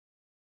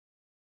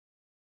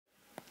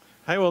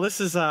Hey, well, this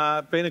has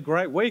been a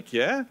great week,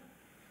 yeah?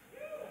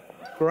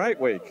 Great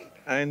week.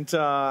 And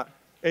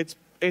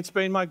it's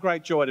been my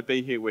great joy to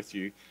be here with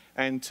you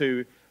and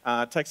to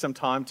take some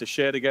time to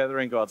share together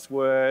in God's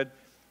Word.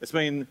 It's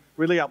been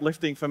really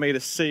uplifting for me to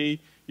see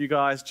you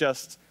guys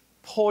just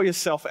pour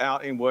yourself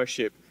out in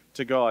worship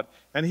to God.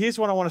 And here's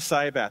what I want to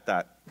say about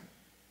that.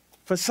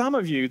 For some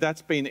of you,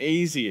 that's been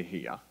easier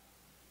here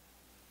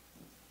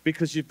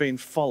because you've been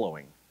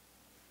following.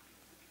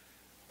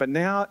 But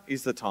now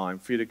is the time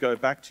for you to go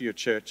back to your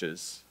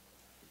churches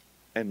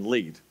and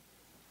lead.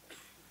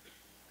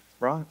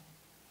 Right?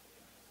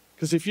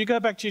 Because if you go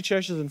back to your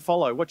churches and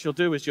follow, what you'll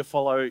do is you'll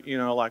follow,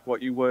 like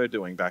what you were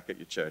doing back at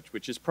your church,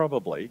 which is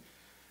probably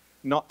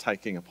not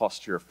taking a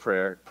posture of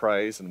prayer,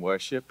 praise and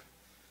worship,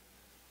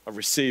 of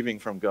receiving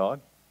from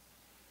God.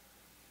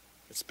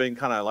 It's been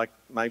kind of like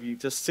maybe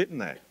just sitting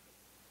there.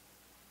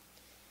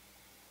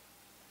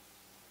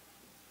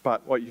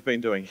 But what you've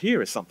been doing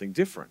here is something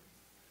different.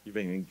 You've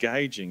been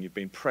engaging, you've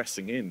been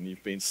pressing in,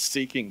 you've been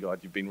seeking God,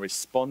 you've been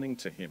responding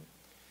to Him.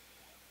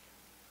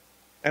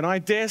 And I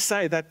dare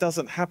say that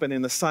doesn't happen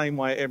in the same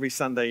way every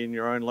Sunday in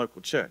your own local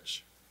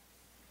church.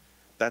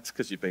 That's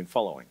because you've been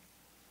following.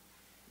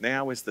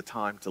 Now is the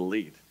time to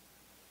lead.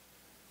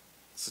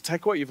 So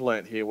take what you've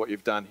learnt here, what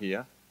you've done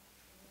here,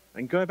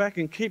 and go back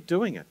and keep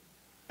doing it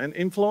and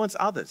influence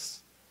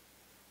others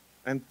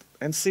and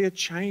see a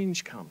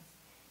change come.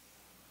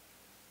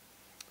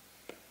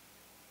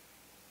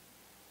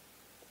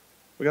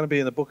 We're going to be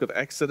in the book of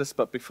Exodus,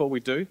 but before we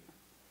do,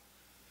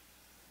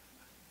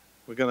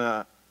 we're going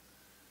to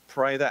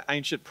pray that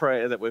ancient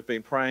prayer that we've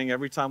been praying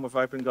every time we've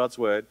opened God's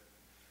Word,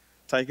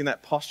 taking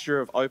that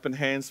posture of open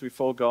hands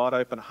before God,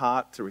 open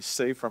heart to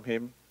receive from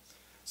Him.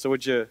 So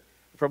would you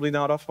probably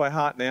know it off by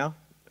heart now?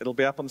 It'll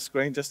be up on the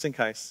screen just in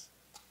case.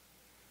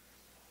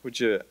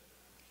 Would you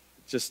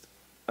just,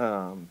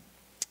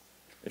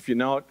 if you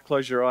know it,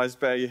 close your eyes,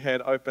 bow your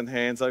head, open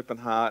hands, open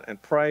heart,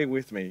 and pray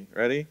with me.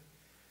 Ready?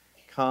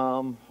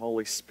 Come,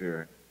 Holy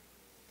Spirit.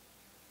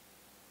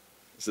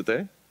 Is it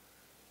there?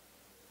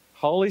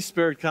 Holy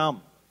Spirit,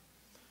 come.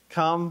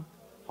 Come,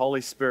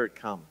 Holy Spirit,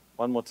 come.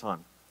 One more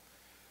time.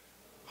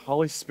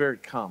 Holy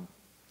Spirit, come.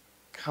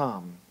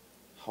 Come,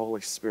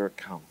 Holy Spirit,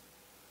 come.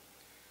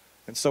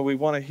 And so we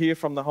want to hear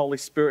from the Holy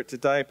Spirit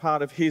today.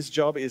 Part of His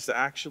job is to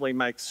actually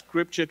make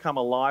Scripture come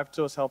alive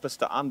to us, help us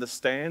to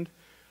understand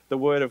the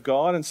Word of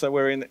God. And so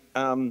we're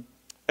in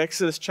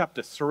Exodus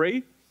chapter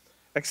 3.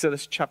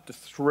 Exodus chapter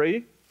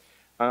 3.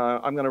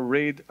 I'm going to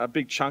read a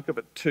big chunk of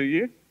it to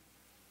you.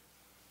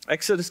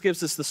 Exodus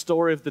gives us the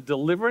story of the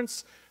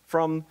deliverance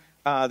from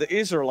the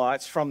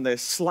Israelites from their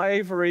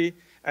slavery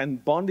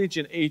and bondage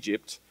in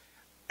Egypt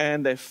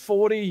and their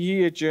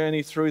 40-year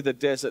journey through the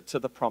desert to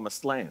the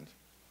promised land.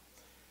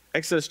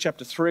 Exodus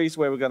chapter 3 is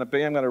where we're going to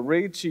be. I'm going to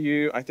read to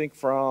you, I think,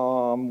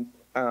 from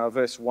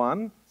verse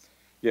 1,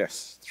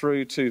 yes,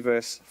 through to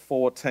verse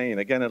 14.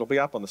 Again, it'll be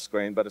up on the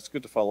screen, but it's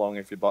good to follow along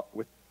if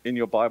in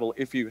your Bible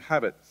if you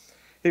have it.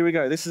 Here we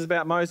go. This is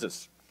about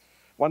Moses.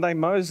 One day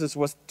Moses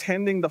was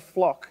tending the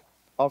flock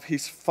of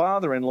his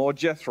father-in-law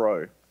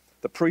Jethro,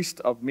 the priest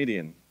of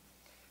Midian.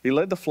 He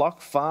led the flock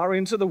far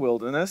into the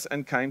wilderness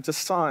and came to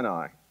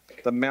Sinai,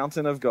 the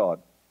mountain of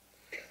God.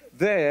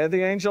 There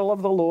the angel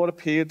of the Lord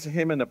appeared to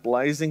him in a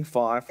blazing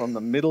fire from the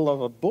middle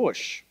of a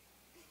bush.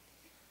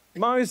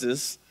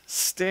 Moses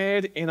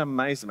stared in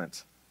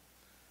amazement.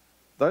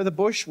 Though the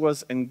bush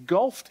was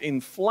engulfed in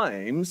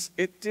flames,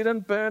 it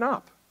didn't burn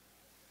up.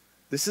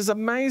 This is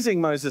amazing,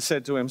 Moses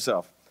said to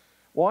himself.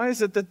 Why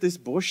is it that this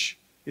bush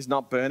is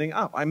not burning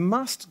up? I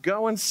must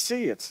go and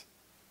see it.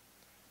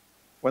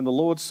 When the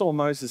Lord saw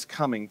Moses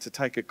coming to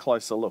take a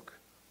closer look,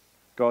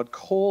 God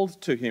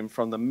called to him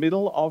from the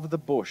middle of the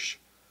bush,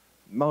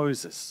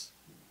 Moses,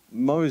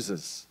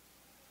 Moses.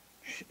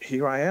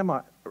 Here I am,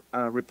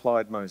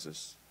 replied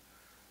Moses.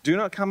 Do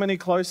not come any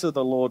closer,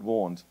 the Lord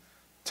warned.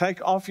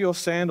 Take off your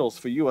sandals,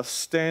 for you are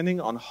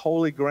standing on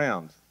holy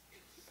ground.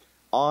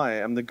 I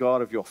am the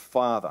God of your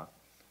father,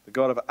 the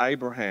God of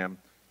Abraham,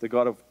 the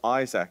God of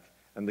Isaac,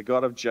 and the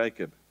God of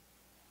Jacob.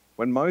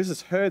 When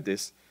Moses heard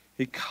this,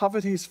 he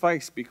covered his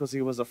face because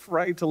he was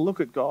afraid to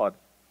look at God.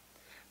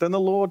 Then the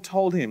Lord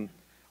told him,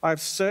 I have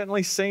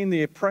certainly seen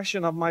the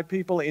oppression of my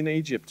people in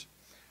Egypt.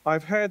 I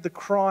have heard the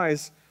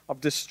cries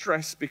of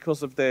distress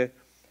because of their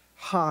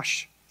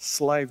harsh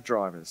slave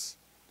drivers.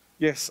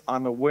 Yes,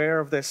 I'm aware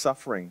of their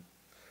suffering.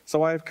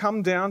 So I have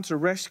come down to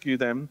rescue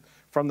them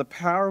from the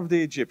power of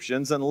the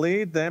Egyptians and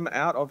lead them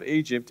out of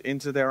Egypt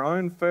into their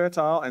own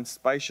fertile and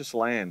spacious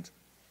land.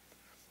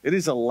 It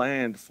is a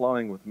land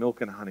flowing with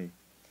milk and honey,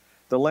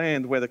 the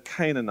land where the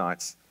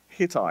Canaanites,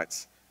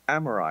 Hittites,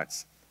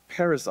 Amorites,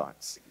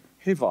 Perizzites,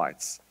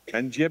 Hivites,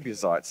 and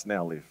Jebusites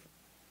now live.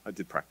 I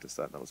did practice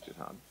that. That was a bit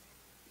hard.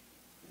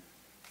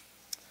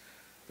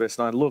 Verse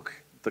 9,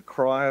 look, the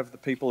cry of the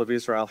people of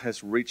Israel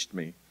has reached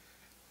me,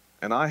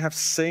 and I have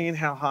seen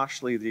how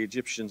harshly the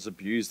Egyptians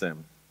abuse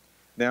them.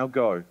 Now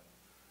go,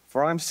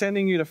 for I am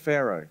sending you to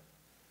Pharaoh.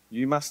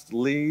 You must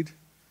lead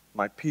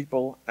my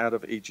people out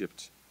of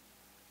Egypt.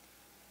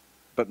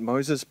 But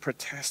Moses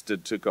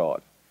protested to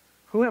God.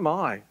 Who am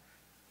I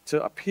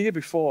to appear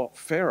before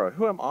Pharaoh?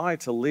 Who am I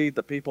to lead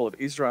the people of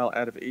Israel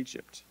out of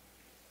Egypt?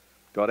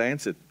 God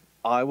answered,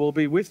 I will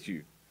be with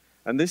you,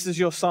 and this is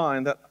your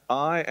sign that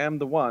I am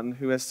the one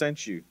who has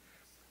sent you.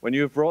 When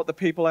you have brought the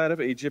people out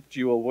of Egypt,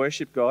 you will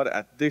worship God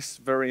at this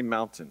very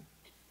mountain.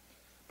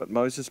 But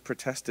Moses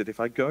protested, if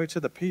I go to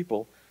the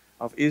people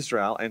of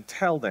Israel and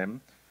tell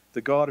them,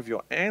 the God of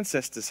your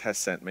ancestors has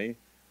sent me,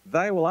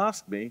 they will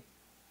ask me,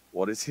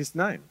 what is his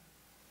name?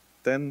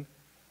 Then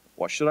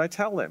what should I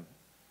tell them?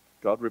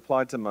 God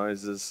replied to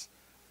Moses,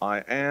 I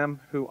am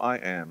who I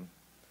am.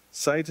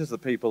 Say to the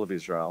people of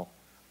Israel,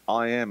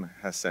 I am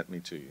has sent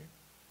me to you.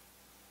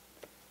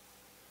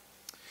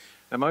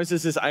 Now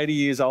Moses is 80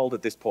 years old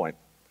at this point.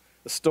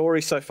 The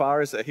story so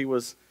far is that he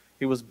was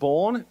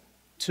born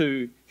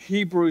to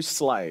Hebrew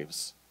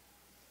slaves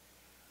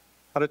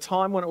at a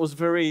time when it was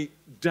very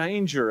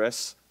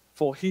dangerous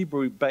for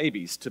Hebrew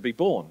babies to be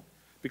born,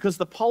 because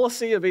the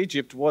policy of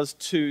Egypt was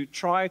to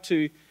try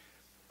to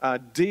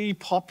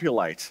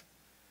depopulate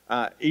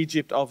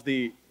Egypt of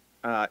the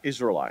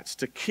Israelites,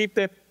 to keep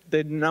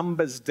their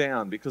numbers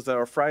down, because they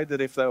were afraid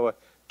that if they were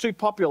too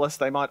populous,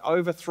 they might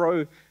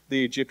overthrow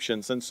the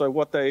Egyptians. And so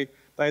they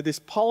had this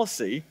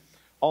policy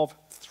of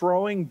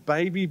throwing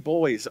baby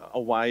boys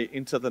away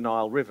into the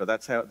Nile River.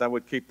 That's how they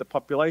would keep the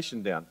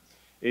population down,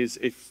 is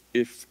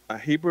if a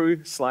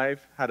Hebrew slave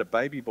had a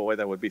baby boy,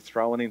 they would be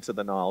thrown into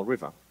the Nile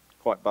River.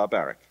 Quite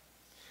barbaric.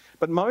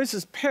 But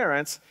Moses'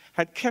 parents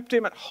had kept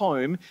him at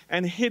home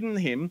and hidden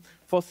him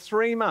for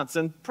 3 months,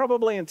 and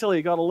probably until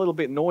he got a little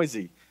bit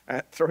noisy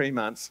at 3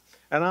 months.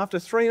 And after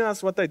 3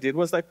 months, what they did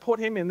was they put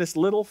him in this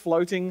little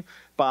floating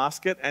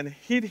basket and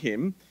hid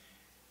him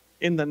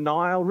in the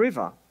Nile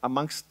River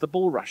amongst the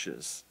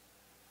bulrushes.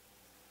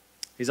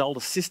 His older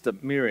sister,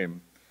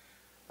 Miriam,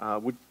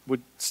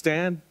 would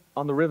stand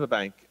on the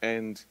riverbank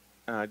and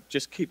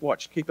just keep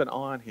watch, keep an eye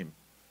on him.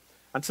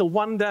 Until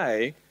one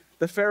day,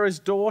 the Pharaoh's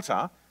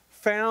daughter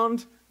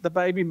found the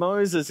baby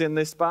Moses in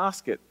this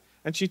basket,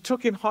 and she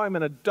took him home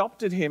and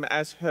adopted him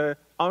as her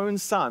own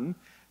son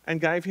and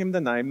gave him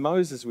the name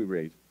Moses, we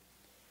read.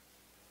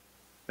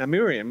 Now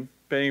Miriam,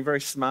 being a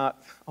very smart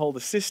older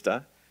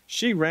sister,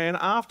 she ran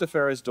after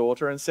Pharaoh's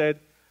daughter and said,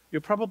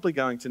 you're probably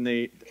going to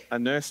need a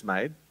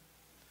nursemaid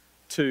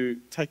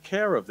to take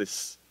care of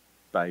this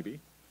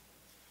baby.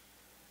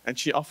 And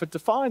she offered to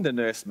find a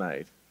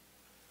nursemaid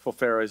for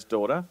Pharaoh's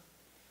daughter.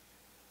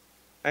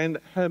 And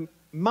her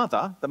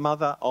mother, the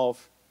mother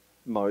of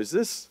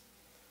Moses,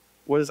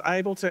 was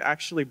able to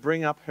actually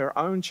bring up her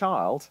own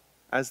child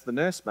as the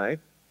nursemaid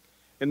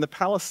in the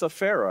palace of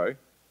Pharaoh,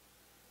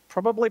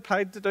 probably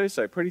paid to do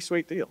so. Pretty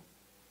sweet deal.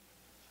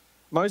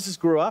 Moses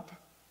grew up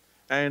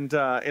and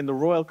in the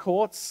royal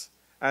courts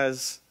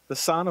as the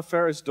son of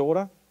Pharaoh's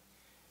daughter.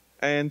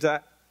 And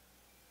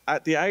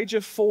at the age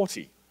of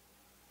 40,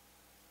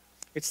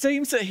 it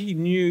seems that he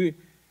knew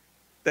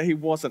that he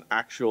wasn't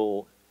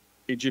actual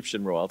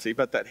Egyptian royalty,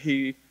 but that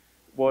he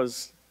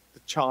was the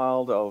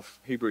child of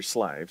Hebrew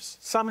slaves.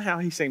 Somehow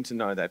he seemed to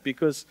know that,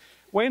 because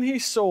when he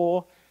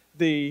saw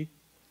the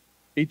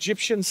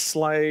Egyptian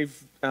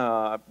slave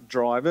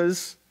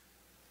drivers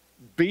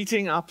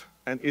beating up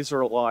an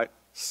Israelite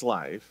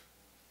slave,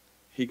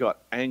 he got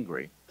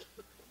angry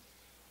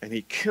and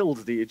he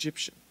killed the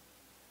Egyptian.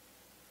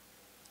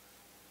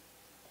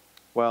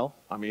 Well,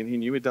 I mean, he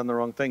knew he'd done the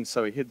wrong thing,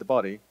 so he hid the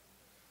body.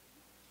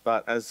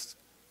 But as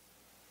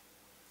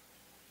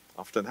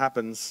often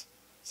happens,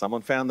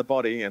 someone found the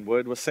body and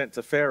word was sent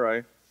to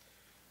Pharaoh,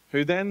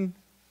 who then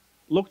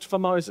looked for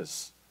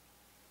Moses.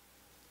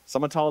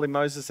 Someone told him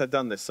Moses had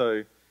done this.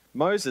 So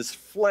Moses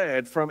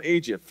fled from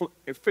Egypt,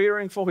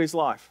 fearing for his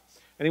life.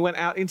 And he went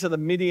out into the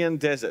Midian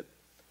desert,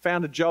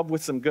 found a job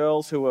with some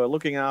girls who were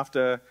looking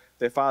after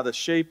their father's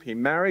sheep. He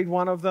married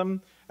one of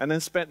them and then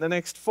spent the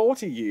next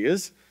 40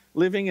 years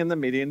living in the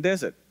Midian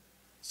desert.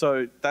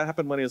 So that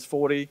happened when he was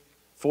 40.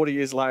 40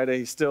 years later,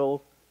 he's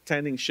still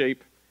tending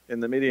sheep in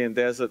the Midian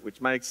desert,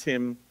 which makes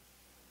him,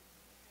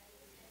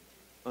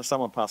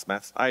 someone passed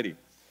maths, 80.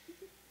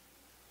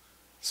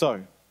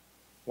 So,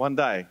 one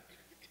day,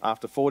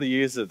 after 40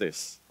 years of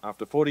this,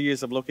 after 40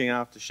 years of looking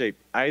after sheep,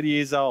 80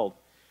 years old,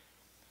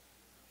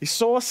 he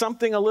saw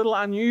something a little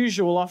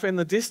unusual off in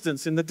the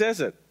distance in the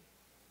desert.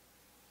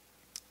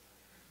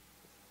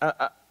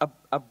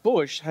 A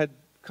bush had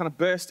kind of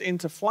burst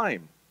into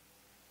flame.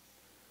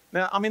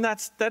 Now, I mean,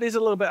 that is a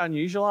little bit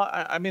unusual.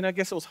 I mean, I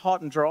guess it was hot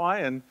and dry,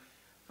 and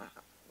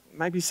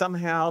maybe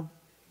somehow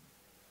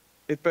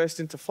it burst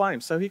into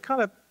flame. So he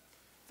kind of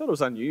thought it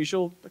was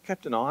unusual, but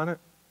kept an eye on it.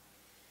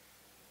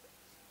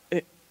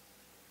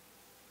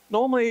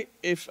 Normally,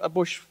 if a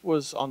bush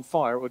was on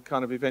fire, it would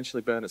kind of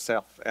eventually burn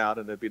itself out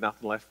and there'd be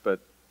nothing left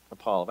but a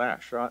pile of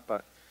ash, right?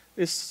 But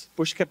this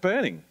bush kept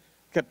burning.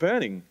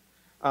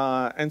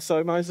 And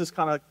so Moses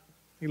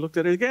he looked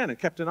at it again and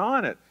kept an eye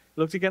on it.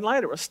 He looked again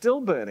later, it was still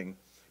burning.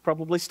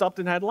 Probably stopped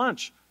and had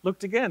lunch.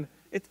 Looked again,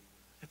 it's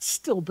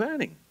still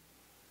burning.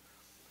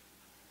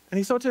 And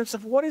he thought to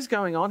himself, what is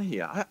going on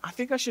here? I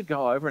think I should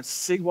go over and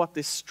see what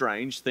this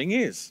strange thing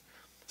is.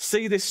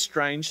 See this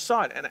strange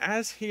sight. And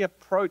as he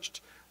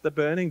approached the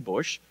burning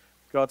bush,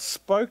 God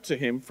spoke to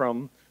him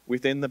from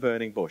within the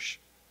burning bush.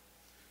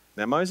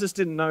 Now, Moses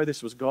didn't know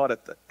this was God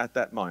at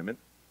that moment.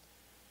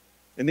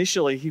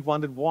 Initially, he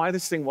wondered why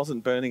this thing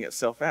wasn't burning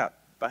itself out.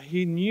 But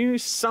he knew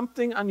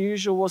something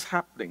unusual was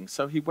happening,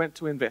 so he went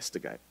to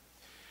investigate.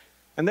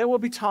 And there will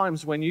be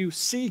times when you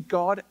see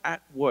God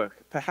at work,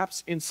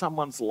 perhaps in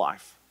someone's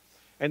life.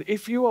 And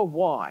if you are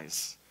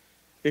wise,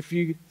 if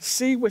you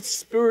see with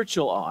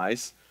spiritual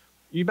eyes,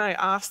 you may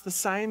ask the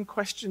same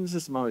questions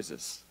as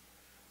Moses.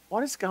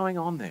 What is going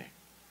on there?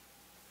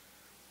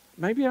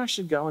 Maybe I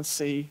should go and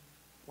see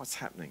what's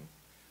happening.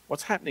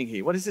 What's happening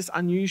here? What is this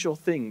unusual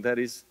thing that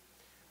is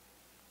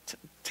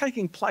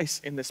taking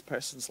place in this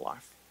person's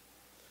life?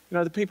 You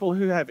know, the people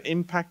who have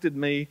impacted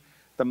me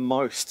the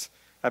most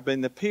have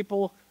been the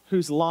people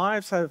whose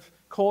lives have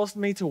caused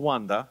me to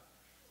wonder,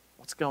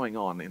 what's going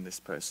on in this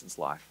person's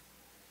life?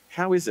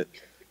 How is it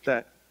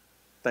that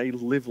they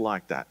live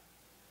like that?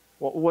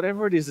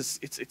 Whatever it is,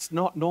 it's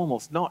not normal,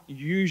 it's not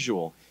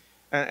usual.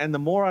 And the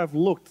more I've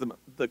looked,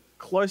 the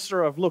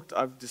closer I've looked,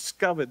 I've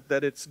discovered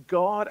that it's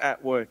God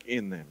at work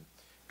in them,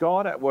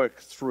 God at work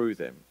through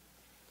them.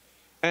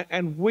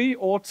 And we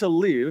ought to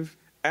live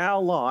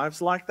our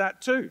lives like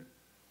that too.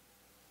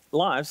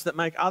 Lives that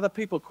make other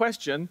people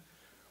question,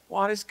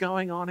 what is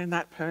going on in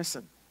that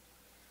person?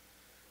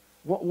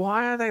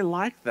 Why are they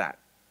like that?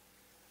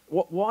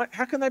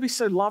 How can they be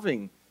so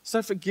loving,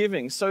 so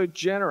forgiving, so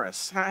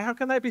generous? How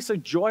can they be so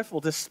joyful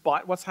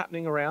despite what's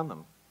happening around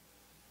them?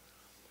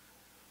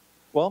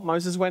 Well,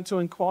 Moses went to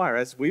inquire,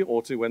 as we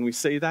ought to when we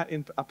see that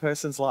in a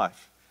person's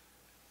life.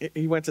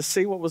 He went to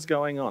see what was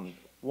going on,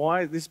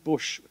 why this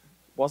bush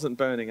wasn't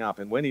burning up.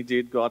 And when he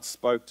did, God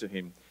spoke to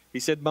him. He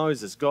said,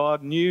 Moses,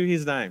 God knew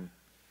his name,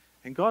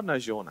 and God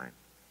knows your name.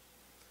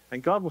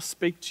 And God will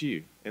speak to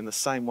you in the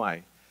same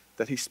way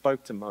that he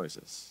spoke to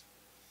Moses.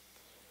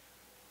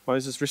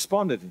 Moses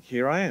responded,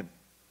 here I am.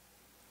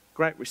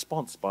 Great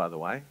response, by the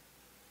way,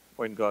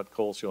 when God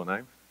calls your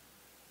name.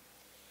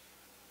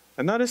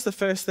 And notice the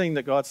first thing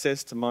that God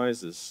says to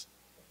Moses.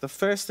 The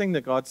first thing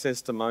that God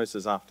says to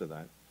Moses after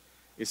that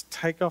is,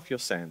 take off your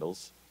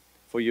sandals,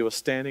 for you are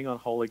standing on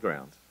holy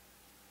ground.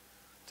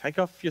 Take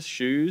off your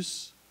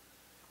shoes,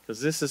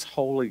 because this is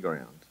holy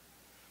ground.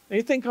 And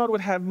you think God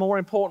would have more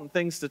important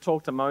things to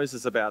talk to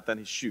Moses about than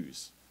his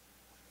shoes?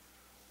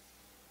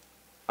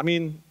 I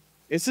mean,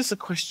 is this a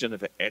question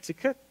of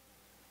etiquette?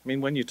 I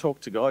mean, when you talk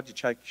to God, you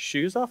take your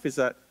shoes off? Is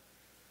that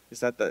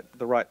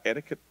the right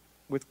etiquette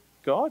with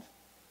God?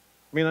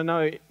 I mean, I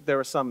know there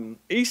are some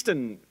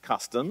Eastern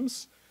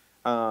customs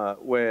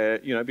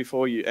where, you know,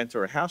 before you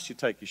enter a house, you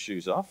take your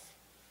shoes off.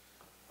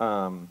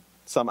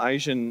 Some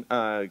Asian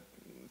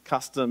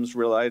customs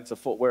related to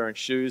footwear and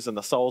shoes and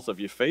the soles of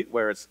your feet,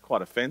 where it's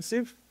quite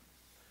offensive.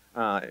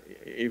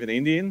 Even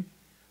Indian,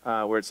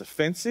 where it's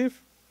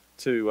offensive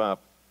to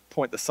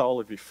point the sole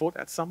of your foot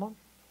at someone.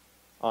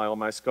 I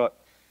almost got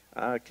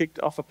kicked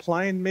off a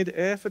plane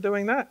mid-air for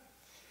doing that,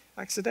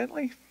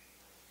 accidentally.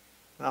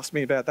 Ask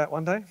me about that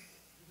one day.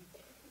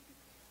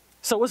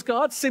 So was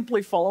God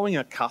simply following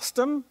a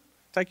custom?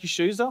 Take your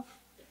shoes off?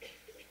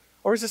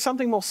 Or is there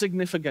something more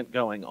significant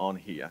going on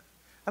here?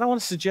 And I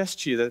want to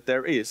suggest to you that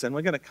there is, and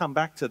we're going to come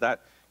back to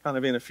that kind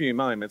of in a few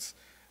moments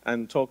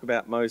and talk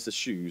about Moses'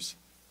 shoes.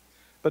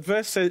 But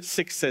verse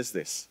 6 says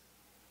this.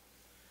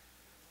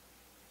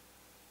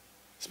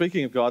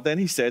 Speaking of God,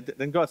 then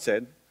God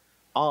said,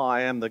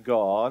 I am the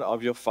God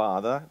of your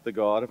father, the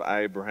God of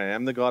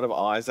Abraham, the God of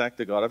Isaac,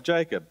 the God of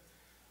Jacob.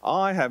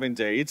 I have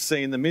indeed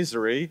seen the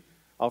misery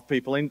of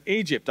people in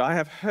Egypt. I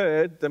have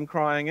heard them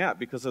crying out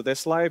because of their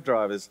slave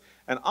drivers,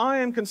 and I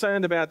am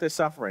concerned about their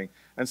suffering.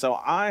 And so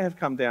I have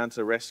come down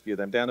to rescue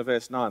them. Down to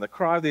verse 9. The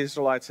cry of the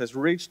Israelites has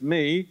reached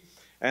me,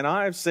 and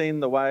I have seen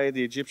the way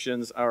the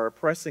Egyptians are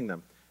oppressing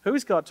them. Who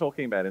is God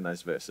talking about in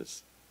those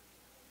verses?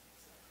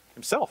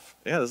 Himself.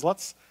 Yeah, there's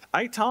lots.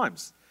 8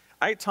 times.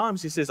 8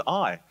 times he says,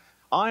 I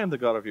am the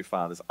God of your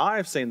fathers. I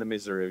have seen the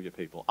misery of your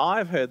people. I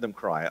have heard them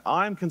cry.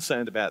 I am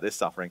concerned about their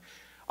suffering.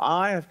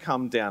 I have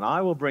come down.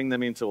 I will bring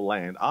them into a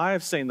land. I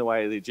have seen the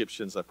way the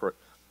Egyptians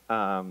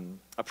are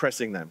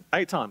oppressing them.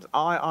 8 times.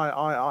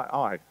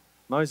 I.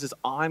 Moses,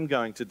 I'm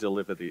going to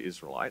deliver the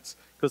Israelites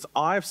because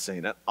I've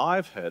seen it.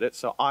 I've heard it,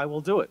 so I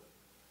will do it.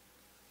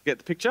 Get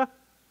the picture?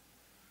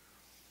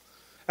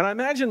 And I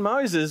imagine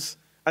Moses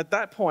at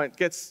that point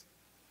gets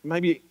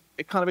maybe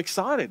kind of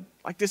excited.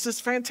 Like, this is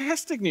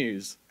fantastic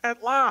news.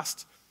 At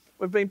last.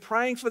 We've been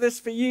praying for this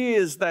for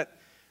years, that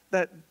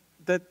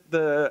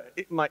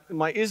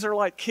my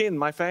Israelite kin,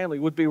 my family,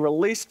 would be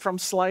released from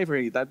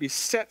slavery. They'd be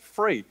set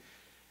free.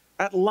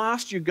 At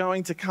last, you're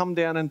going to come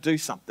down and do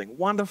something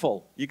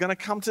wonderful. You're going to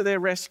come to their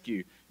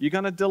rescue. You're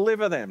going to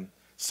deliver them.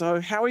 So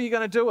how are you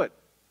going to do it?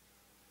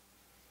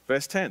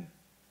 Verse 10.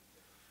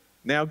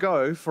 Now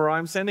go, for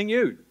I'm sending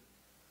you.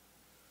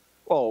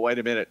 Oh, wait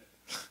a minute.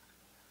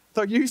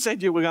 Thought you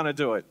said you were going to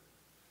do it.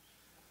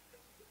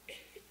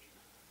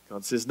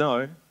 God says,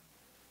 no,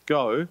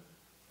 go,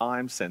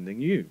 I'm sending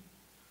you.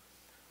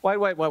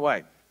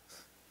 Wait.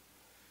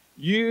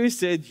 You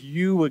said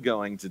you were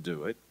going to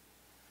do it.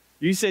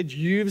 You said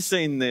you've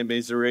seen their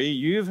misery.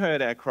 You've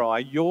heard our cry.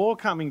 You're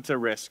coming to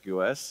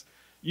rescue us.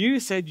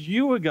 You said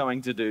you were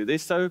going to do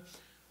this, so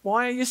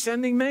why are you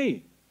sending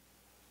me?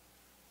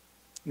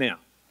 Now,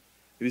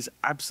 it is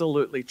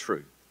absolutely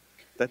true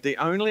that the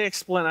only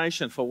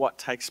explanation for what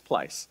takes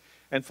place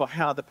and for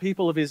how the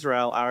people of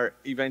Israel are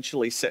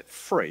eventually set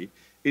free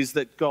is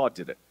that God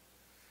did it.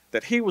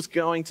 That he was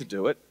going to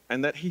do it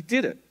and that he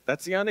did it.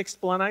 That's the only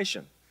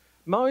explanation.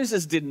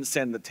 Moses didn't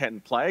send the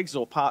 10 plagues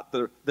or part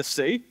the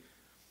sea.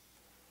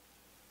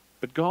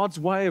 But God's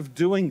way of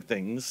doing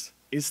things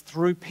is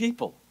through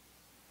people.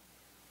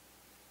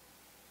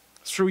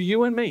 Through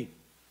you and me.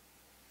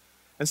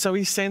 And so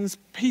he sends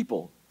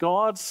people.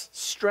 God's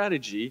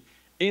strategy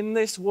in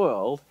this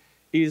world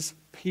is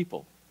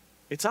people.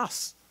 It's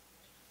us.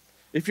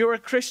 If you're a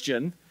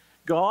Christian,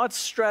 God's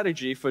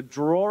strategy for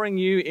drawing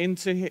you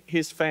into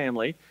his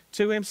family,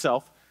 to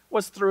himself,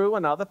 was through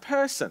another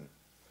person.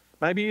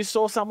 Maybe you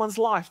saw someone's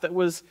life that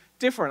was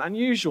different,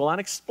 unusual,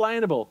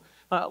 unexplainable,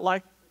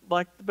 like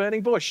the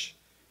burning bush,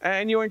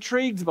 and you're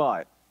intrigued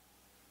by it.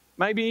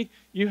 Maybe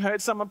you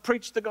heard someone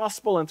preach the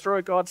gospel and through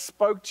it God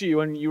spoke to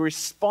you and you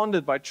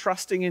responded by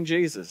trusting in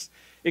Jesus.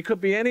 It could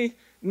be any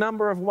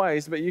number of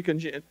ways, but you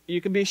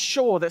can be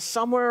sure that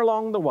somewhere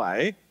along the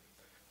way,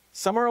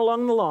 somewhere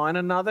along the line,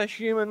 another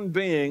human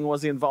being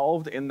was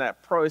involved in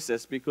that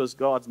process, because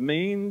God's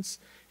means,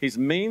 his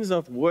means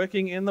of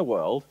working in the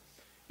world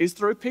is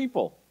through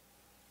people.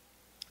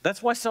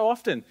 That's why so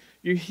often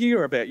you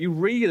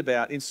read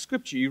about in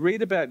Scripture, you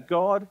read about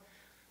God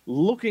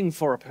looking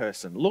for a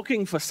person,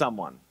 looking for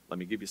someone. Let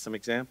me give you some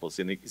examples.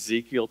 In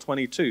Ezekiel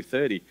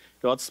 22:30,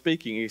 God's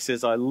speaking. He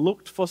says, I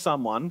looked for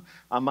someone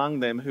among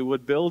them who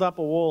would build up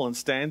a wall and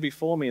stand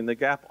before me in the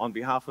gap on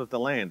behalf of the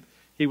land.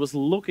 He was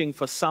looking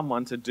for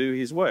someone to do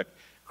his work.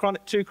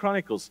 2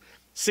 Chronicles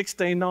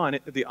 16:9,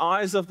 the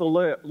eyes of the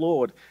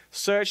Lord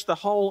search the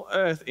whole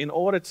earth in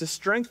order to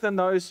strengthen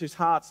those whose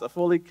hearts are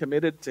fully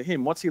committed to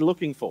him. What's he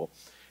looking for?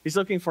 He's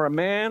looking for a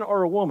man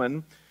or a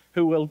woman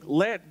who will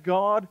let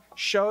God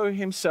show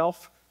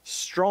himself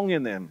strong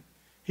in them.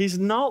 He's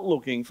not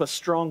looking for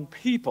strong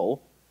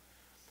people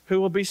who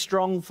will be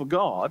strong for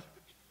God,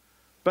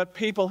 but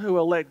people who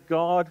will let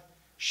God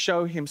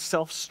show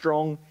himself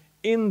strong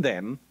in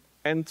them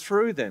and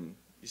through them.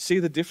 You see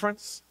the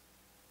difference?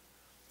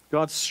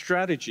 God's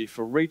strategy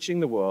for reaching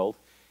the world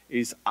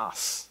is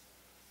us.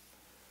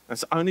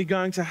 It's only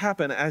going to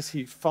happen as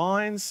he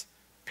finds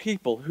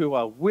people who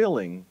are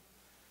willing,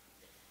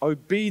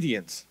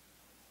 obedient,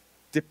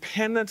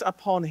 dependent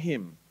upon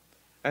him,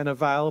 and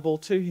available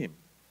to him.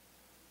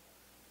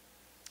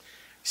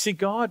 See,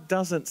 God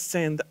doesn't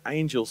send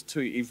angels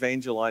to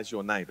evangelize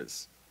your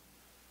neighbors.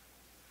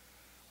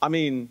 I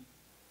mean,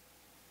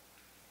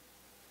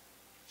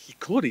 he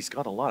could. He's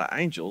got a lot of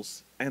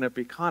angels, and it'd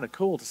be kind of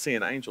cool to see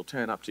an angel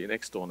turn up to your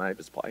next door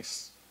neighbor's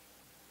place.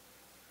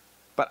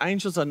 But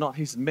angels are not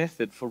his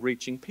method for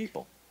reaching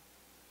people.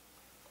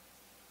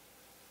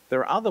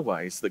 There are other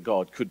ways that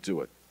God could do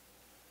it.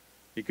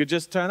 He could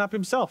just turn up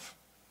himself.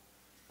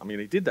 I mean,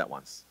 he did that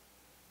once.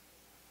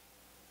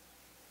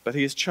 But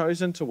he has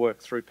chosen to work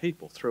through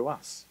people, through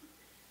us.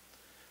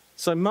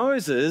 So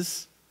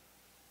Moses,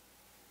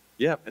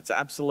 it's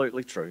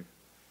absolutely true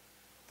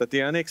that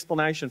the only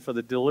explanation for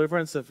the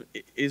deliverance of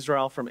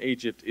Israel from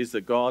Egypt is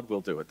that God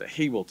will do it, that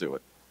he will do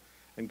it.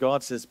 And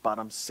God says, but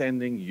I'm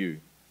sending you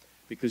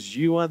because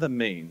you are the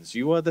means,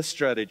 you are the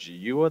strategy,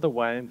 you are the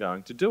way I'm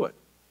going to do it.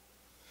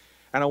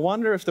 And I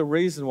wonder if the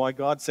reason why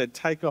God said,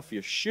 take off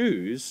your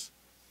shoes,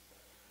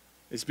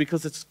 is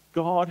because it's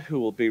God who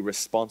will be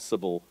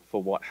responsible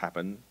for what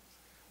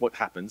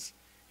happens.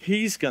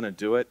 He's going to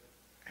do it,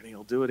 and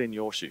he'll do it in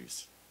your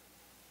shoes.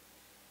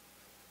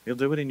 He'll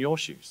do it in your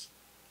shoes.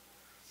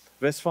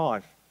 Verse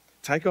 5,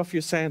 take off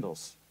your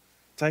sandals,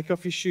 take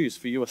off your shoes,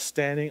 for you are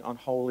standing on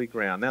holy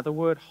ground. Now the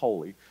word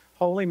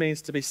holy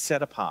means to be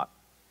set apart.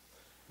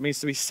 It means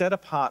to be set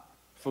apart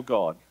for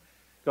God.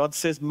 God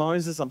says,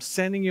 Moses, I'm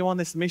sending you on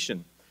this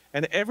mission,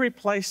 and every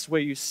place where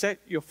you set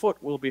your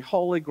foot will be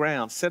holy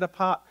ground, set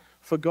apart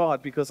for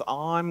God, because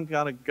I'm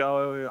going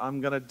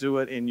to do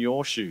it in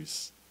your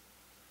shoes.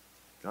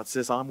 God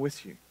says, I'm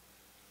with you.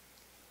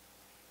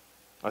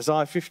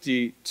 Isaiah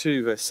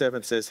 52 verse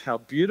 7 says, how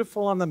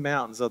beautiful on the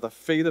mountains are the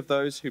feet of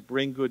those who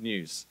bring good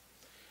news.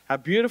 How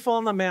beautiful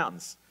on the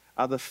mountains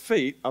are the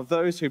feet of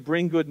those who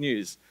bring good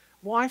news.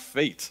 Why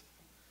feet?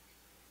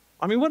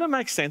 I mean, would it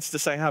make sense to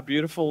say how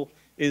beautiful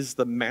is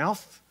the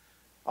mouth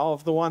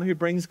of the one who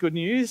brings good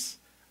news?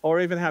 Or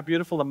even how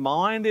beautiful the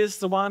mind is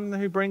the one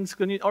who brings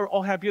good news?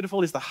 Or how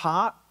beautiful is the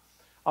heart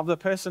of the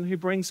person who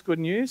brings good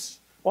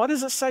news? Why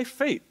does it say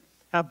feet?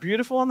 How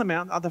beautiful on the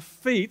mountain are the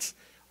feet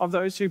of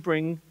those who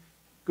bring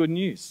good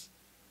news.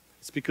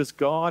 It's because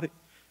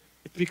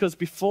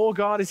before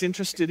God is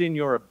interested in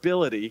your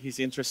ability, he's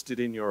interested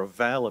in your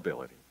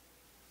availability.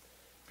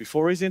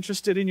 Before he's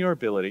interested in your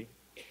ability,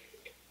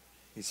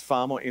 he's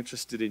far more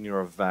interested in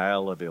your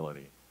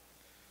availability.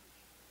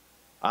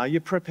 Are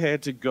you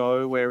prepared to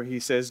go where he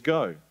says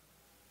go?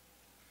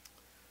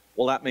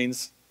 Well, that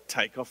means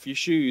take off your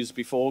shoes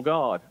before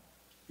God.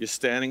 You're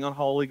standing on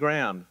holy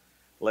ground.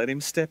 Let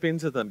him step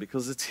into them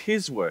because it's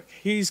his work.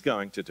 He's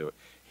going to do it.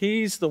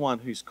 He's the one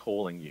who's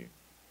calling you.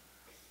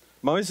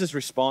 Moses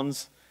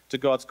responds to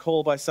God's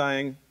call by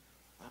saying,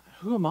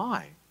 who am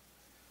I?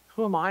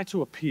 Who am I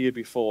to appear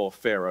before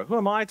Pharaoh? Who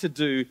am I to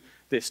do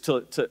this,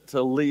 to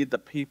lead the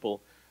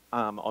people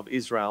of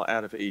Israel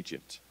out of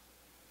Egypt?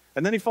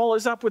 And then he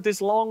follows up with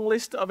this long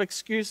list of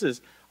excuses.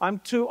 I'm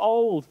too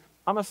old.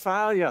 I'm a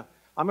failure.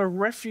 I'm a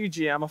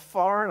refugee. I'm a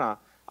foreigner.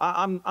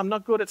 I'm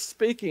not good at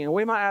speaking. And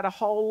we might add a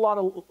whole lot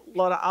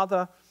of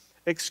other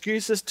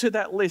excuses to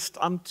that list.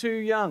 I'm too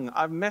young.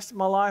 I've messed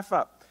my life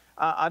up.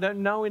 I don't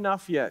know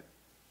enough yet.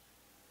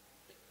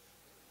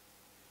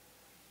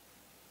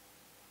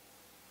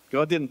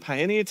 God didn't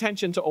pay any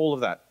attention to all of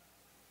that.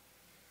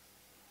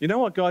 You know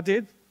what God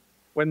did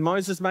when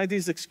Moses made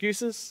these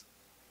excuses?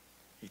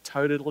 He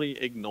totally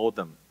ignored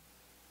them.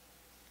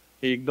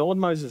 He ignored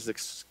Moses'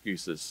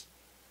 excuses.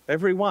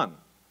 Every one.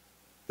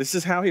 This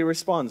is how he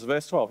responds.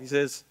 Verse 12, he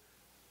says,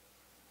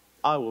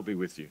 I will be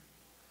with you.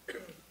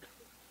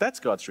 That's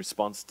God's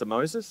response to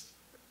Moses,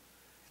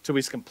 to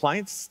his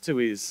complaints, to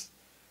his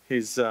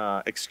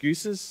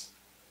excuses.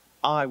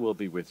 I will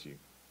be with you.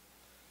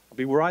 I'll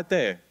be right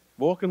there,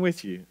 walking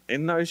with you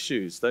in those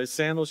shoes, those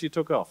sandals you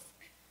took off.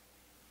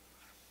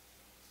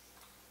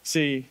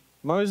 See,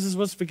 Moses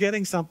was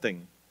forgetting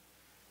something.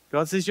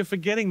 God says, you're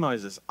forgetting,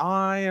 Moses.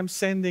 I am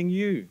sending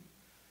you.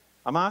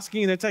 I'm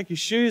asking you to take your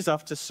shoes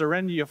off, to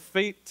surrender your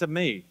feet to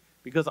me,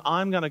 because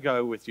I'm going to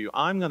go with you.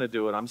 I'm going to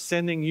do it. I'm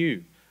sending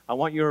you. I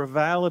want your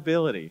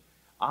availability.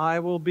 I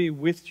will be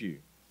with you.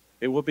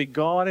 It will be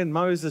God in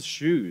Moses'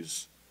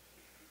 shoes.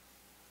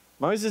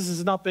 Moses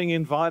is not being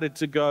invited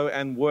to go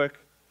and work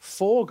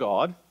for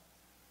God.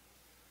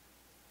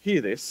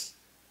 Hear this,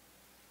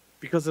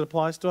 because it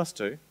applies to us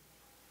too.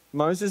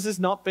 Moses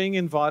is not being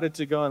invited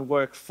to go and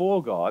work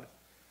for God,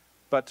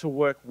 but to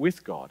work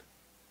with God,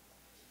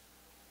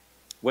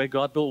 where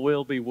God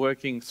will be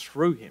working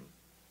through him.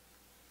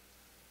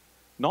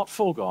 Not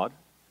for God,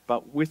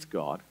 but with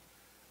God,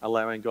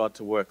 allowing God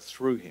to work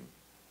through him.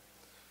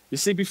 You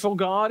see, before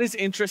God is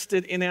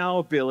interested in our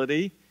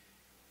ability,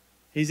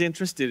 he's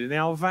interested in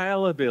our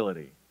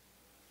availability.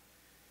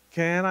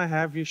 Can I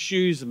have your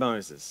shoes,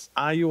 Moses?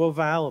 Are you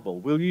available?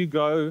 Will you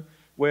go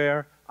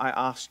where I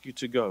ask you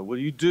to go? Will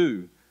you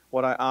do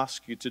what I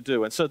ask you to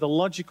do? And so the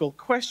logical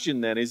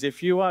question then is,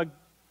 if you are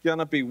going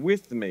to be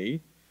with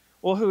me,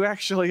 well, who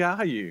actually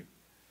are you?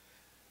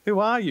 Who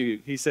are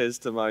you? He says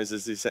to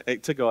Moses,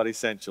 to God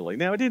essentially.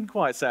 Now, he didn't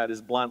quite say it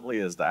as bluntly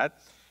as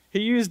that. He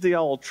used the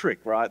old trick,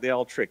 right? The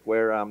old trick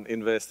where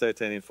in verse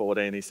 13 and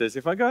 14 he says,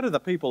 if I go to the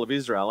people of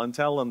Israel and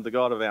tell them the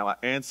God of our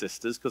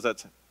ancestors, because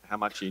that's how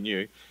much he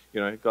knew,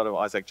 God of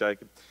Isaac,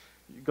 Jacob,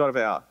 God of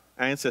our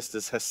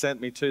ancestors has sent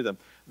me to them,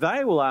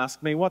 they will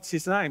ask me, what's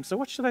his name? So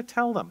what should I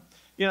tell them?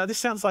 This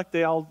sounds like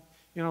the old,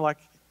 like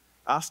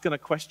asking a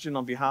question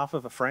on behalf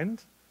of a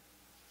friend.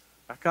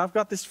 Like, I've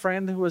got this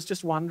friend who was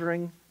just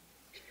wondering,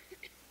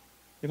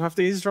 if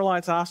the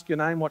Israelites ask your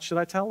name, what should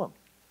I tell them?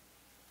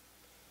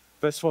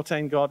 Verse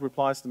 14, God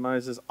replies to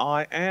Moses,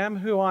 I am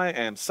who I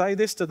am. Say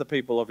this to the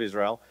people of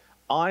Israel,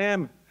 I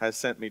am has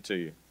sent me to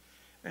you.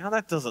 Now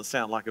that doesn't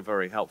sound like a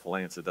very helpful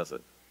answer, does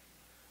it?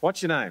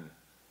 What's your name?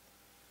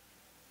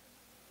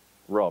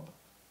 Rob.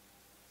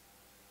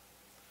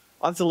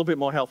 Oh, that's a little bit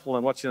more helpful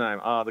than what's your name?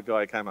 The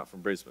guy who came up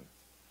from Brisbane.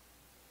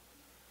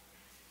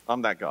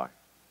 I'm that guy.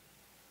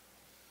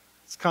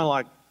 It's kind of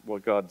like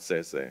what God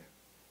says there.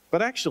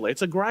 But actually,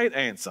 it's a great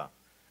answer.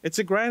 It's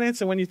a great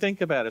answer when you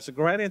think about it. It's a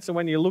great answer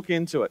when you look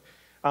into it,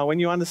 when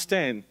you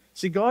understand.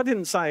 See, God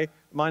didn't say,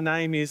 my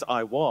name is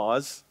I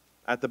was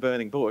at the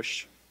burning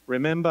bush.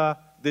 Remember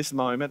this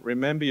moment.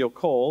 Remember your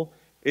call.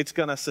 It's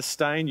going to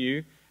sustain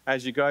you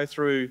as you go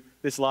through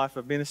this life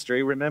of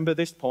ministry. Remember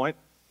this point.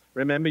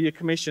 Remember your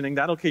commissioning.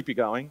 That'll keep you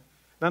going.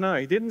 No,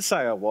 he didn't say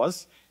I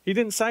was. He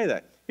didn't say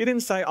that. He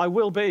didn't say I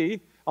will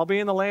be. I'll be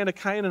in the land of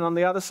Canaan on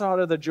the other side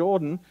of the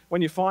Jordan.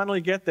 When you finally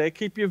get there,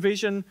 keep your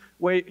vision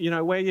where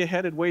you're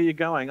headed, where you're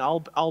going.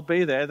 I'll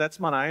be there. That's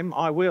my name.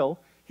 I will.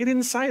 He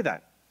didn't say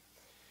that.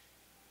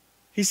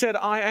 He said,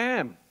 I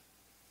am.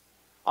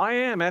 I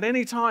am at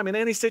any time, in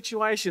any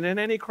situation, in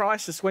any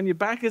crisis. When your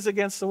back is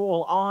against the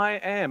wall, I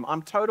am.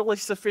 I'm totally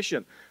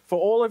sufficient for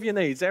all of your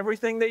needs,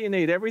 everything that you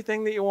need,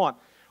 everything that you want.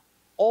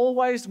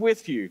 Always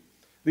with you.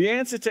 The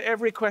answer to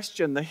every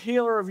question, the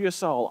healer of your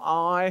soul,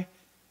 I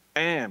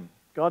am.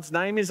 God's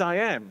name is I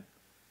am.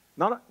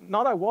 Not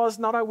I was,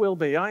 not I will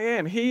be. I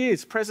am. He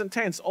is, present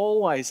tense,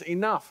 always,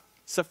 enough,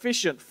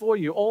 sufficient for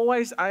you,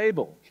 always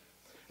able.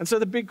 And so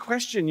the big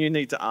question you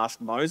need to ask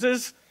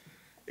Moses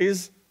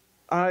is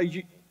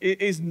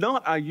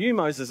not, are you,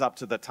 Moses, up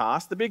to the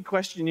task? The big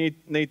question you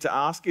need to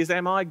ask is,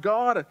 am I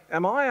God?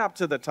 Am I up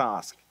to the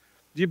task?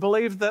 Do you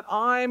believe that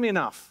I'm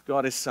enough,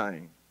 God is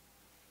saying?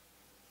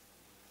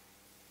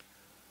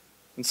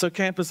 And so,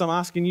 campus, I'm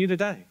asking you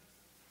today,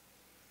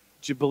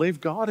 do you believe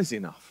God is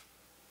enough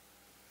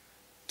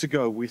to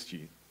go with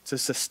you, to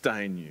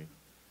sustain you?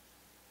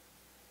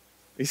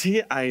 Is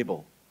He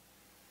able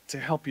to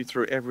help you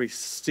through every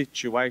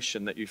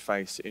situation that you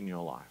face in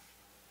your life?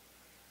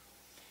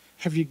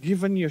 Have you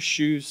given your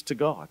shoes to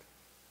God?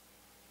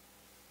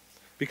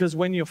 Because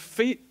when your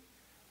feet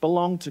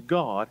belong to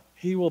God,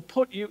 He will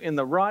put you in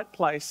the right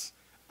place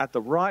at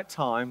the right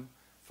time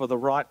for the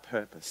right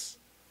purpose.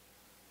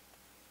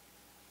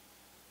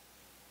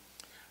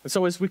 And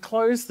so as we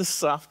close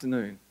this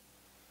afternoon,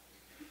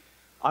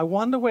 I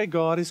wonder where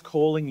God is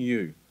calling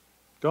you.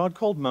 God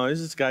called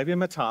Moses, gave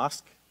him a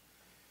task.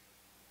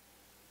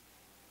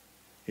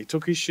 He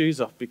took his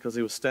shoes off because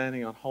he was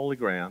standing on holy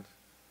ground.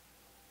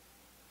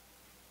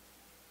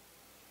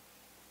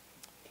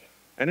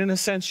 And in a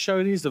sense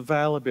showed his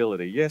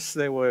availability. Yes,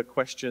 there were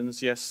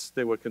questions. Yes,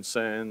 there were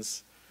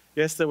concerns.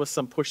 Yes, there was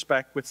some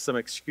pushback with some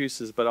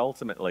excuses, but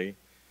ultimately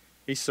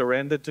he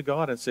surrendered to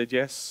God and said,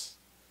 yes,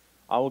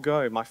 I will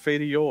go. My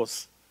feet are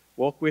yours.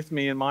 Walk with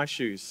me in my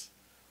shoes.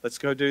 Let's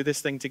go do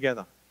this thing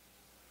together.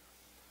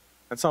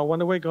 And so I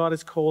wonder where God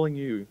is calling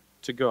you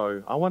to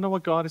go. I wonder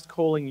what God is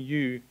calling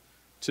you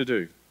to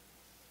do.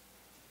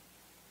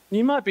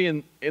 You might be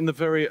in the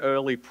very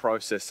early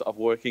process of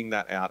working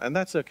that out, and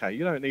that's okay.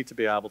 You don't need to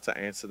be able to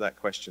answer that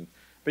question.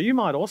 But you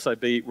might also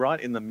be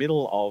right in the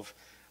middle of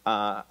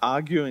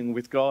arguing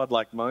with God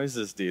like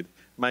Moses did,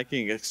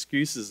 making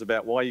excuses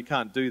about why you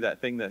can't do that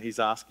thing that he's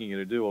asking you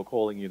to do or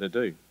calling you to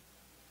do.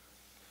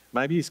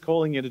 Maybe he's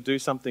calling you to do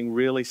something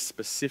really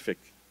specific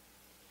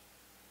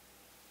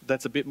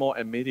that's a bit more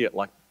immediate,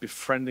 like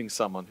befriending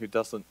someone who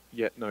doesn't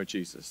yet know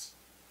Jesus.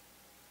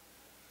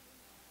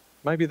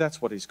 Maybe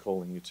that's what he's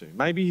calling you to.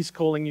 Maybe he's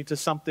calling you to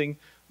something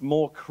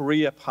more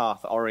career path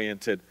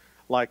oriented,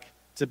 like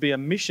to be a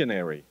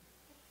missionary,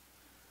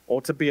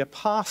 or to be a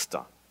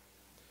pastor,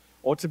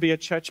 or to be a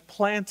church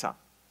planter,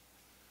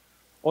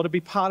 or to be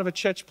part of a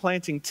church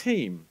planting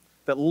team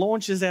that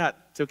launches out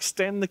to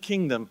extend the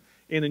kingdom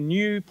in a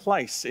new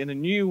place, in a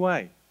new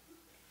way.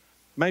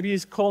 Maybe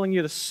he's calling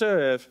you to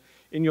serve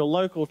in your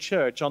local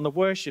church, on the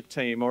worship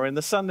team, or in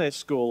the Sunday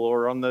school,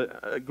 or on the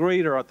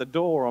greeter at the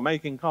door, or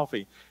making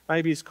coffee.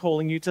 Maybe he's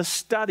calling you to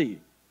study,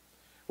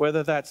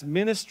 whether that's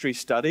ministry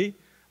study,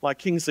 like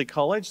Kingsley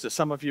College, that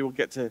some of you will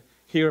get to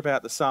hear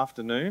about this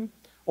afternoon,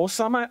 or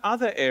some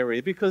other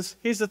area, because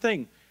here's the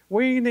thing,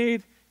 we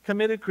need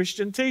committed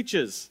Christian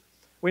teachers.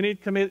 We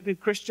need committed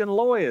Christian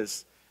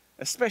lawyers,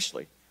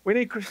 especially. We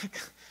need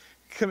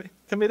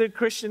committed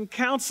Christian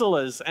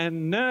counselors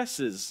and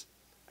nurses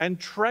and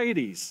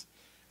tradies.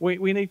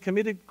 We need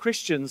committed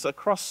Christians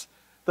across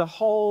the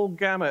whole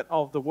gamut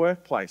of the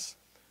workplace.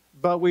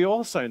 But we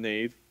also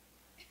need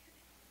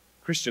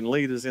Christian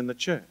leaders in the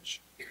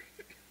church.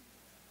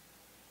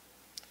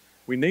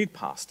 We need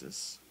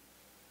pastors.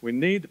 We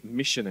need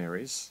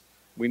missionaries.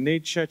 We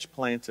need church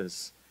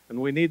planters.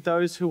 And we need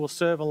those who will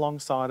serve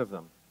alongside of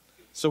them.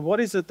 So what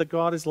is it that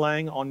God is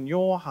laying on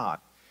your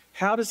heart?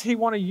 How does He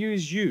want to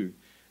use you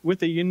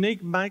with a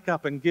unique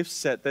makeup and gift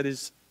set that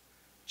is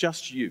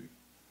just you?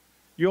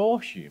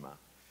 Your humour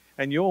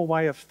and your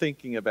way of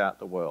thinking about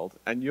the world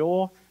and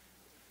your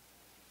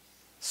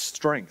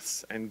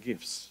strengths and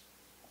gifts.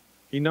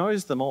 He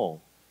knows them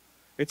all.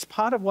 It's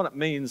part of what it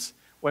means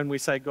when we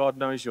say God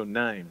knows your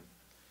name.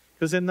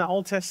 Because in the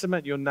Old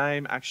Testament, your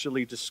name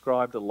actually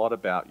described a lot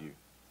about you.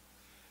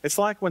 It's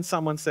like when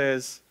someone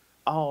says,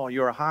 oh,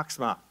 you're a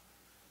Harksma.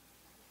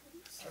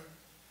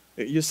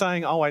 You're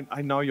saying, oh,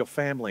 I know your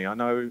family. I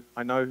know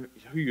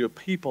who your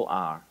people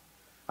are.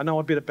 I know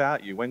a bit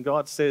about you. When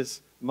God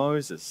says,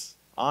 Moses,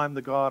 I'm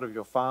the God of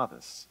your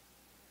fathers.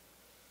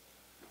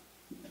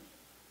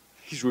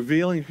 He's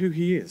revealing who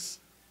He is.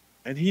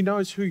 And He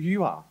knows who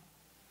you are.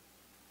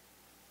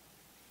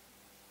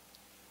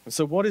 And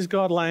so what is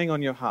God laying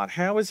on your heart?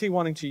 How is He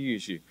wanting to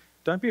use you?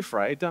 Don't be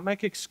afraid. Don't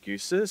make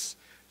excuses.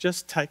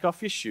 Just take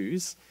off your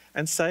shoes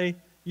and say,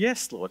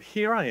 yes, Lord,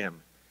 here I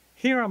am.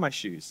 Here are my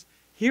shoes.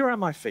 Here are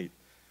my feet.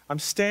 I'm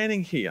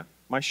standing here.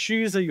 My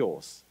shoes are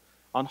yours.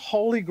 On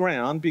holy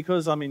ground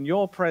because I'm in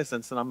your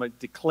presence and I'm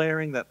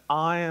declaring that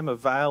I am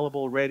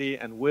available, ready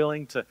and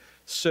willing to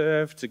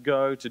serve, to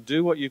go, to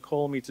do what you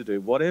call me to do,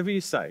 whatever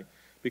you say,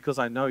 because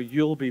I know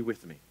you'll be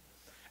with me.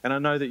 And I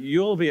know that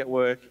you'll be at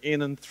work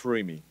in and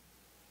through me.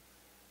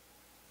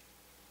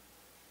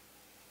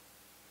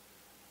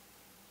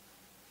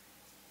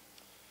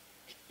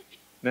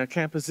 Now,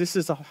 campers, this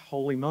is a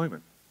holy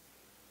moment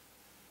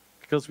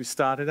because we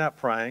started out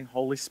praying,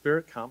 Holy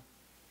Spirit, come.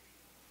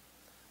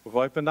 We've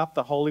opened up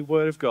the holy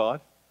word of God,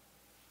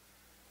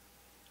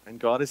 and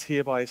God is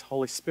here by His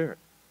Holy Spirit.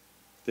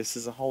 This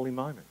is a holy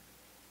moment.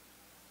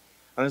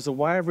 And as a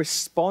way of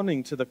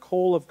responding to the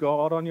call of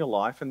God on your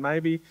life, and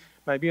maybe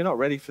you're not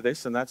ready for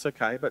this, and that's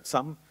okay, but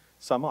some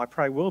I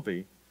pray will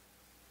be,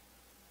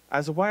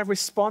 as a way of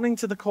responding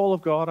to the call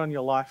of God on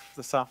your life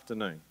this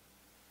afternoon.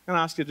 I'm going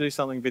to ask you to do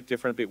something a bit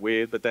different, a bit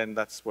weird, but then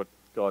that's what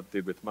God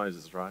did with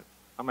Moses, right?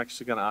 I'm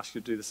actually going to ask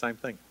you to do the same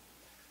thing,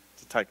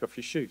 to take off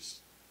your shoes.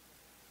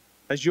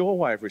 As your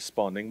way of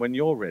responding when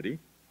you're ready,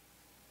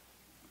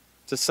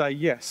 to say,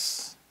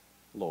 yes,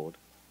 Lord.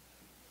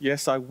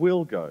 Yes, I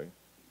will go.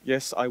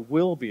 Yes, I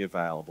will be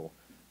available.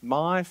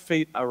 My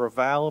feet are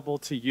available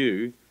to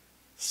you.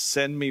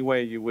 Send me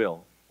where you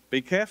will.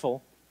 Be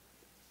careful.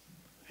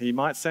 He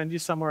might send you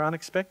somewhere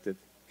unexpected.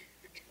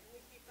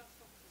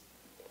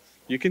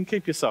 You can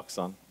keep your socks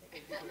on.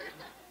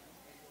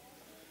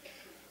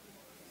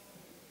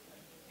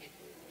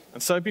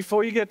 And so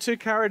before you get too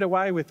carried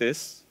away with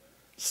this,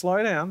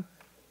 slow down.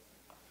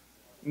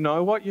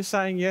 Know what you're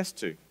saying yes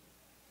to.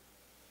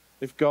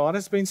 If God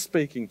has been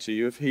speaking to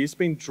you, if He's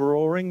been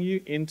drawing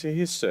you into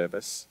His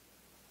service,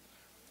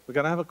 we're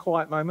going to have a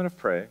quiet moment of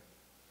prayer.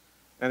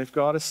 And if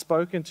God has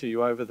spoken to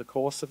you over the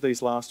course of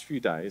these last few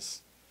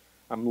days,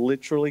 I'm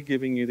literally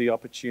giving you the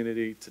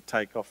opportunity to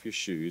take off your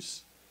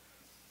shoes,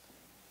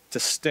 to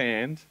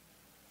stand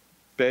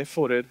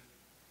barefooted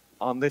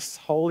on this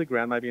holy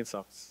ground, maybe in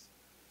socks,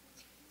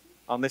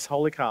 on this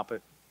holy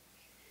carpet.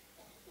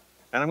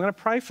 And I'm going to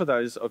pray for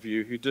those of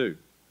you who do.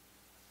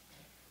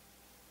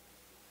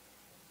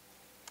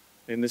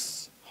 In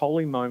this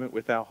holy moment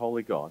with our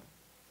holy God,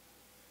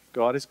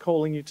 God is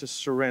calling you to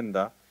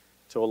surrender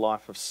to a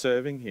life of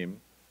serving Him,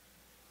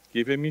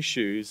 give Him your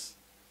shoes,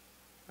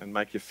 and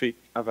make your feet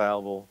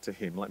available to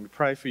Him. Let me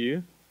pray for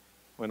you.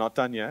 We're not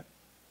done yet.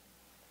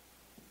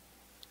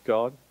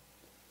 God,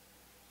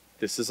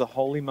 this is a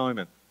holy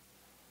moment.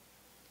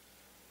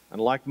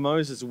 And like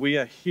Moses, we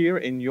are here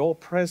in your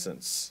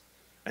presence,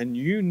 and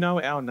you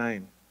know our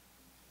name.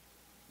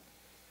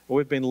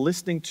 We've been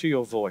listening to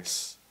your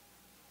voice.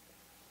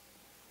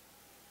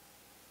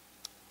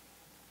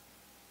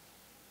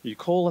 You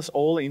call us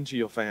all into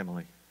your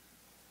family.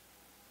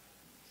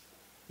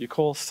 You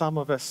call some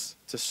of us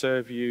to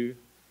serve you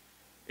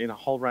in a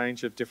whole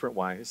range of different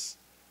ways.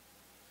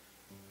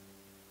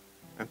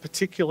 And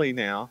particularly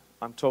now,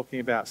 I'm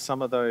talking about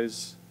some of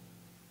those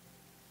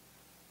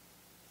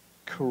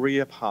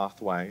career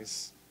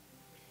pathways.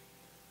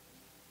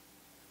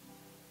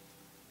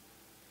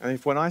 And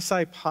if when I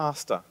say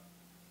pastor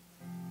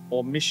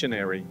or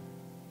missionary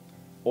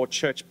or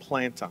church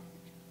planter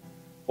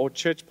or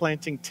church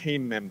planting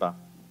team member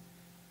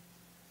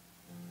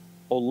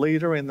or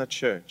leader in the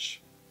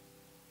church,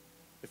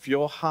 if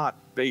your heart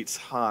beats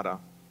harder,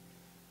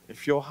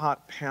 if your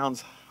heart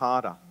pounds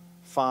harder,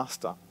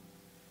 faster,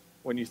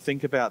 when you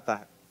think about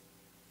that,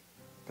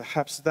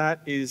 perhaps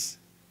that is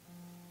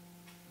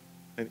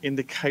an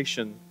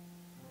indication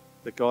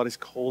that God is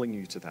calling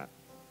you to that.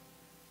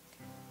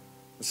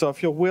 So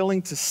if you're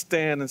willing to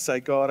stand and say,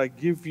 God, I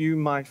give you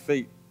my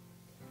feet,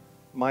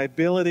 my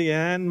ability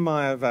and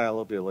my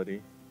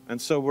availability,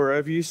 and so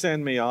wherever you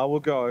send me, I will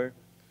go.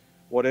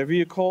 Whatever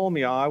you call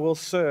me, I will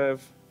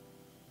serve.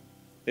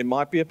 It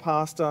might be a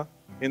pastor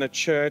in a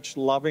church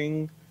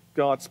loving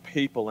God's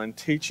people and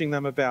teaching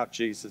them about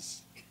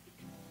Jesus.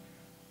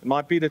 It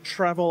might be to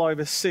travel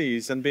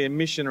overseas and be a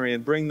missionary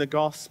and bring the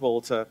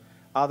gospel to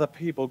other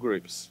people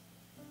groups.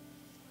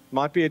 It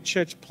might be a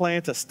church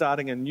planter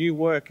starting a new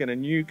work in a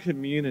new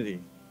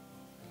community.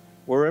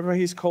 Wherever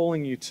He's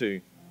calling you to,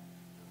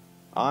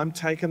 I'm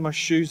taking my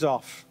shoes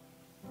off,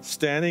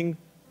 standing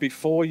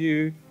before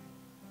you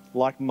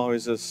like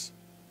Moses.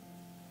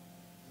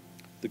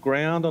 The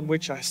ground on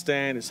which I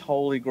stand is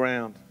holy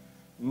ground.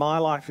 My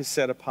life is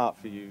set apart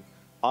for you.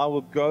 I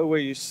will go where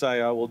you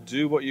say. I will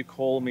do what you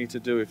call me to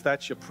do. If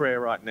that's your prayer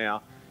right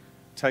now,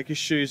 take your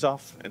shoes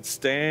off and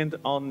stand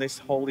on this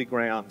holy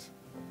ground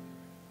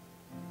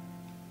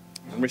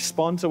and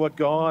respond to what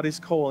God is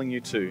calling you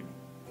to.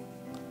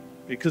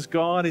 Because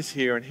God is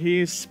here and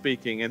He is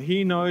speaking and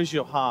He knows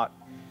your heart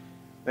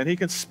and He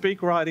can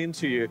speak right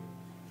into you.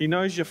 He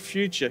knows your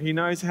future. He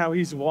knows how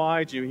He's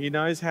wired you. He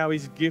knows how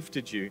He's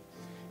gifted you.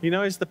 He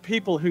knows the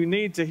people who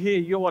need to hear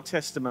your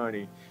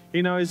testimony.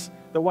 He knows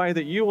the way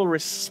that you will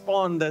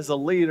respond as a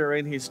leader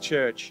in His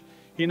church.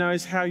 He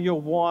knows how you're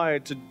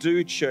wired to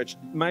do church,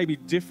 maybe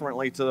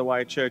differently to the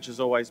way church has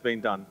always been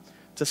done.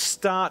 To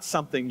start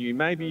something new.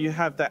 Maybe you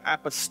have that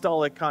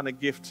apostolic kind of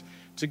gift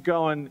to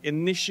go and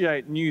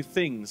initiate new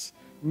things,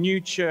 new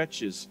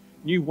churches,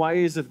 new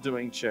ways of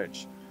doing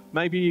church.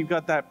 Maybe you've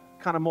got that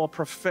kind of more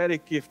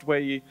prophetic gift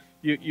where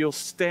you'll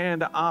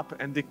stand up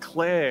and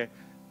declare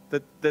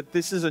that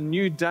this is a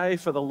new day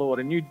for the Lord,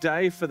 a new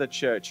day for the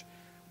church,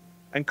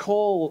 and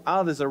call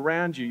others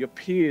around you, your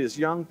peers,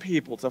 young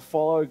people, to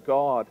follow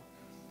God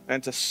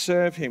and to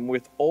serve Him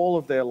with all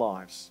of their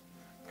lives.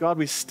 God,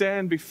 we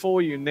stand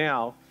before you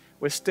now.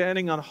 We're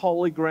standing on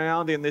holy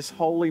ground in this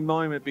holy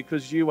moment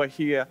because you are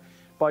here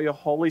by your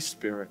Holy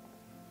Spirit.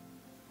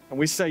 And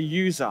we say,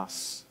 use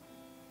us.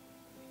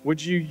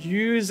 Would you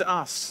use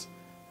us?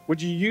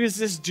 Would you use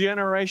this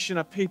generation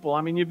of people?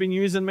 I mean, you've been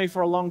using me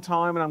for a long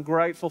time, and I'm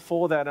grateful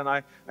for that. And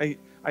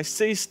I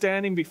see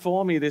standing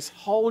before me this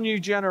whole new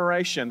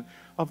generation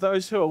of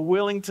those who are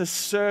willing to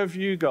serve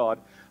you, God.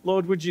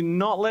 Lord, would you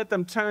not let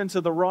them turn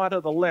to the right or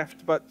the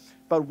left, but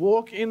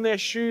walk in their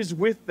shoes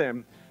with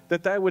them,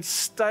 that they would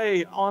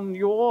stay on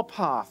your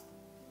path,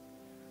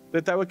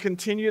 that they would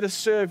continue to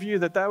serve you,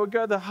 that they would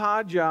go the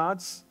hard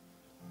yards.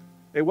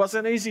 It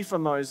wasn't easy for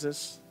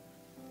Moses.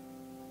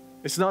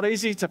 It's not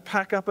easy to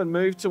pack up and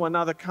move to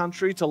another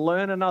country, to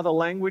learn another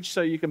language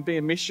so you can be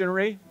a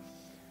missionary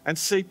and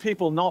see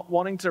people not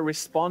wanting to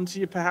respond to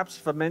you perhaps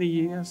for many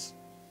years.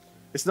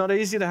 It's not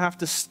easy to have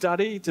to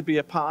study to be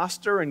a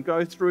pastor and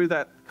go through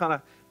that kind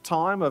of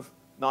time of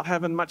not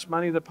having much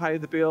money to pay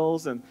the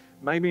bills and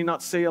maybe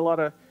not see a lot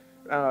of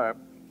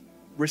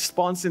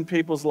response in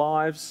people's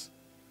lives,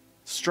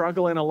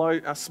 struggle in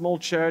a small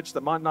church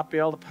that might not be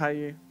able to pay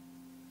you.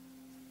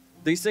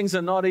 These things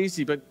are not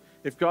easy, but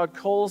if God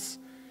calls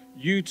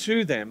you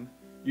to them,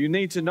 you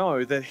need to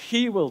know that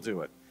He will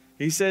do it.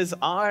 He says,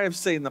 I have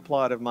seen the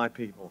plight of my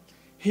people.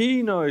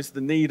 He knows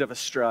the need of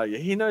Australia.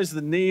 He knows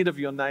the need of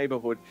your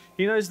neighborhood.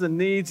 He knows the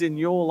needs in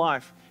your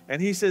life.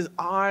 And He says,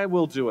 I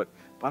will do it,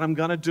 but I'm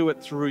going to do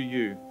it through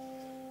you.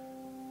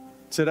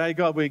 Today,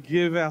 God, we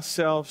give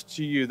ourselves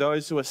to you.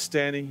 Those who are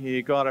standing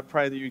here, God, I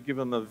pray that you give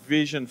them a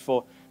vision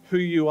for who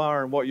you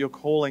are and what you're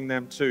calling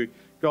them to.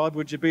 God,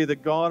 would you be the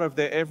God of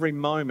their every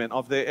moment,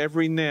 of their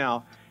every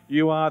now?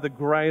 You are the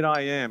great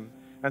I am.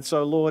 And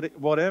so, Lord,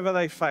 whatever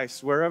they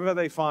face, wherever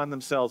they find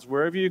themselves,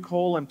 wherever you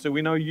call them to,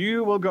 we know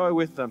you will go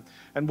with them.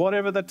 And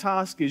whatever the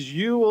task is,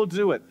 you will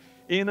do it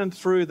in and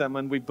through them.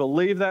 And we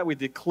believe that, we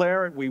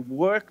declare it, we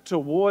work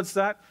towards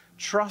that,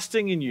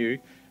 trusting in you,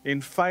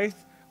 in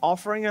faith,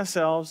 offering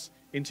ourselves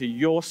into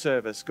your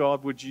service.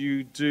 God, would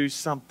you do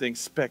something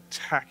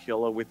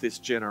spectacular with this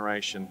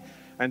generation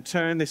and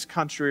turn this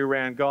country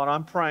around? God,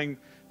 I'm praying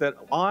that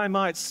I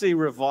might see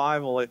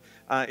revival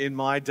in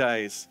my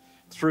days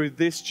through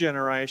this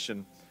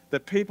generation,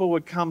 that people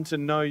would come to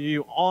know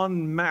you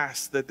en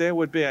masse, that there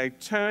would be a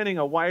turning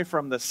away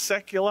from the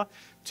secular,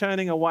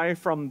 turning away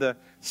from the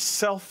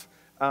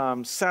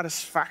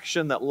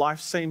self-satisfaction that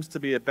life seems to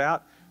be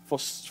about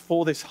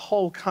for this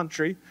whole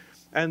country,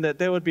 and that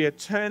there would be a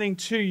turning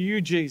to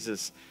you,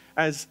 Jesus,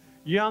 as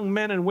young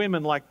men and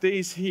women like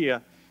these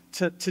here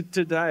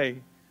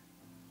today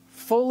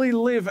fully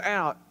live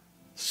out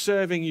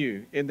serving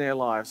you in their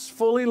lives,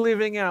 fully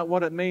living out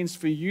what it means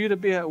for you to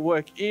be at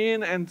work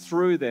in and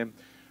through them,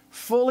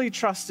 fully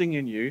trusting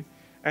in you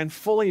and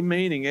fully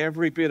meaning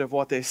every bit of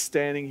what they're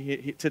standing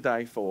here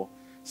today for,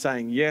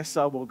 saying, yes,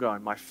 I will go.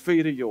 My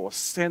feet are yours.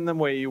 Send them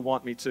where you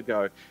want me to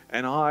go,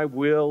 and I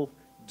will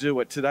do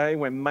it. Today,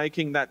 we're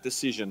making that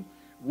decision.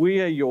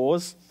 We are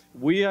yours.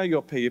 We are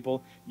your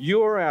people.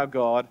 You are our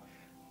God.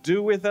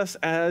 Do with us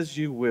as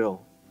you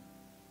will.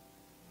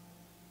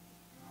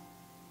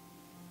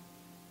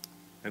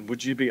 And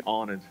would you be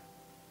honored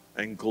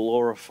and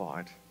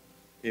glorified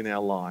in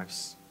our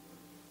lives?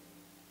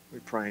 We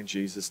pray in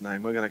Jesus'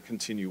 name. We're going to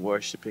continue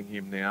worshiping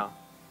Him now.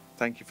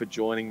 Thank you for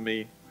joining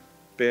me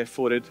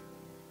barefooted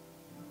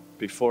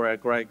before our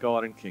great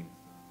God and King.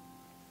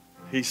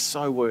 He's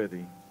so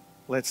worthy.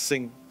 Let's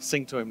sing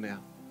to Him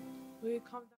now. Will you come down?